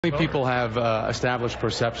People have established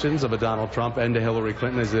perceptions of a Donald Trump and a Hillary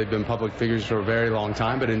Clinton as they've been public figures for a very long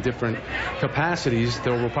time, but in different capacities.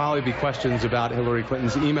 There will probably be questions about Hillary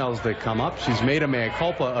Clinton's emails that come up. She's made a mea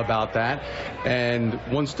culpa about that and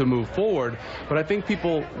wants to move forward. But I think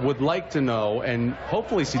people would like to know, and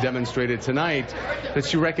hopefully see demonstrated tonight, that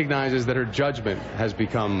she recognizes that her judgment has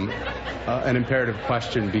become an imperative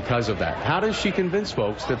question because of that. How does she convince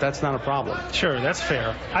folks that that's not a problem? Sure, that's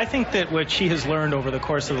fair. I think that what she has learned over the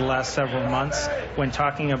course of the last several months when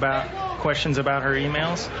talking about questions about her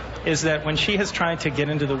emails is that when she has tried to get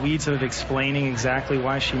into the weeds of explaining exactly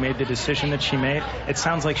why she made the decision that she made, it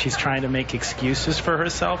sounds like she's trying to make excuses for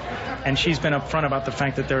herself, and she's been upfront about the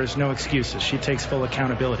fact that there is no excuses. She takes full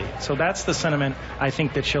accountability. So that's the sentiment I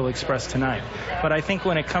think that she'll express tonight. But I think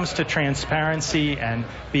when it comes to transparency and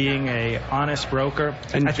being a honest broker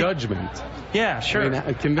and judgment. Yeah, sure. I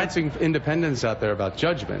mean, convincing independents out there about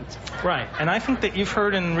judgment. Right. And I think that you've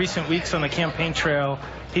heard in recent weeks on the campaign trail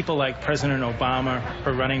people like President Obama,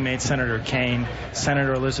 her running mate Senator Kaine,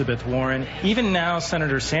 Senator Elizabeth Warren, even now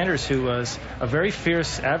Senator Sanders, who was a very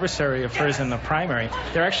fierce adversary of hers in the primary.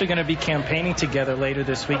 They're actually going to be campaigning together later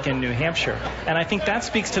this week in New Hampshire. And I think that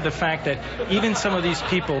speaks to the fact that even some of these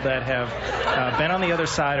people that have been on the other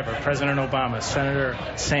side of her, President Obama, Senator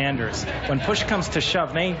Sanders, when push comes to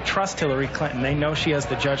shove, they trust Hillary Clinton. They know she has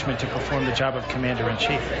the judgment to perform the job of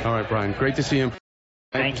commander-in-chief. All right, Brian, great to see you.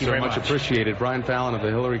 Thank you so very much. Appreciated. Brian Fallon of the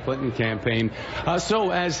Hillary Clinton campaign.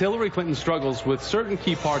 So as Hillary Clinton struggles with certain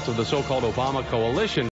key parts of the so-called Obama coalition,